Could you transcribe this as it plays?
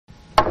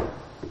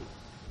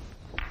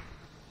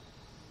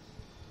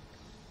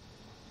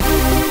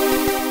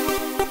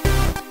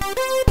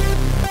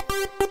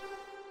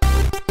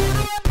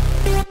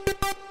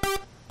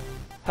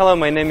Hello,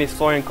 my name is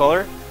Florian,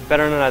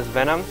 better known as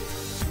Venom.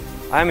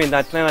 I'm in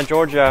Atlanta,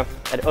 Georgia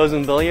at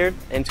Billiards,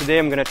 and today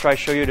I'm going to try to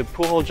show you the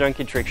Poolhall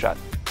Junkie trick shot.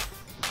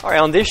 Alright,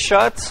 on this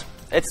shot,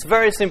 it's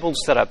very simple to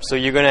set up. So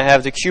you're going to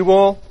have the cue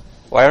ball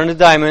right on the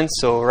diamond,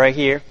 so right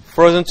here,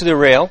 frozen to the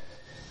rail.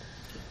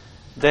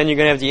 Then you're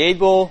going to have the 8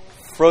 ball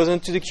frozen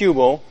to the cue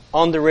ball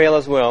on the rail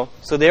as well.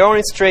 So they're on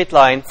a straight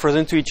line,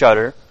 frozen to each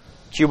other,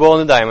 cue ball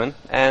on the diamond,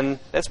 and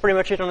that's pretty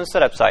much it on the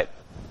setup side.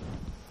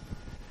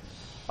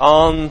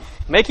 On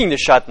making the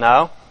shot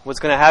now, what's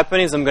going to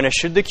happen is I'm going to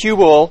shoot the cue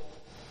ball.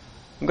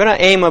 I'm going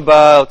to aim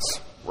about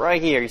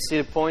right here. You see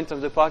the point of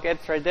the pocket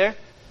right there?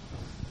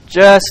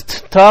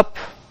 Just top,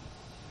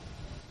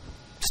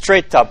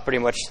 straight top pretty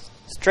much.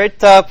 Straight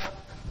top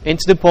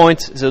into the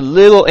point. There's a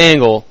little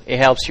angle. It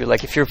helps you.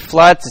 Like if you're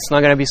flat, it's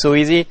not going to be so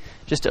easy.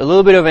 Just a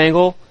little bit of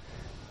angle.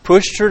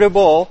 Push through the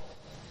ball.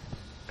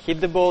 Hit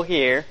the ball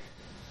here.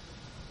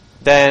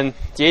 Then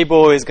the 8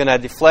 ball is going to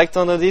deflect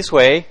onto this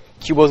way.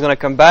 Cue ball is going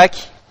to come back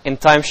and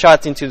time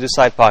shot into the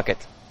side pocket.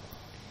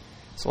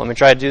 So let me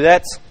try to do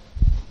that.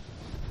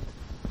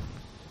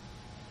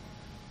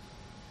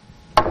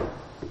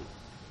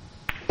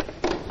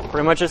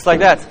 Pretty much just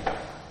like that.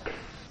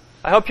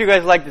 I hope you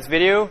guys liked this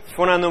video. If you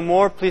want to know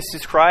more, please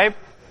subscribe.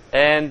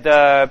 And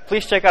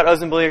please check out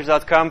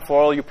usmbilliards.com for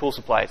all your pool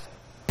supplies.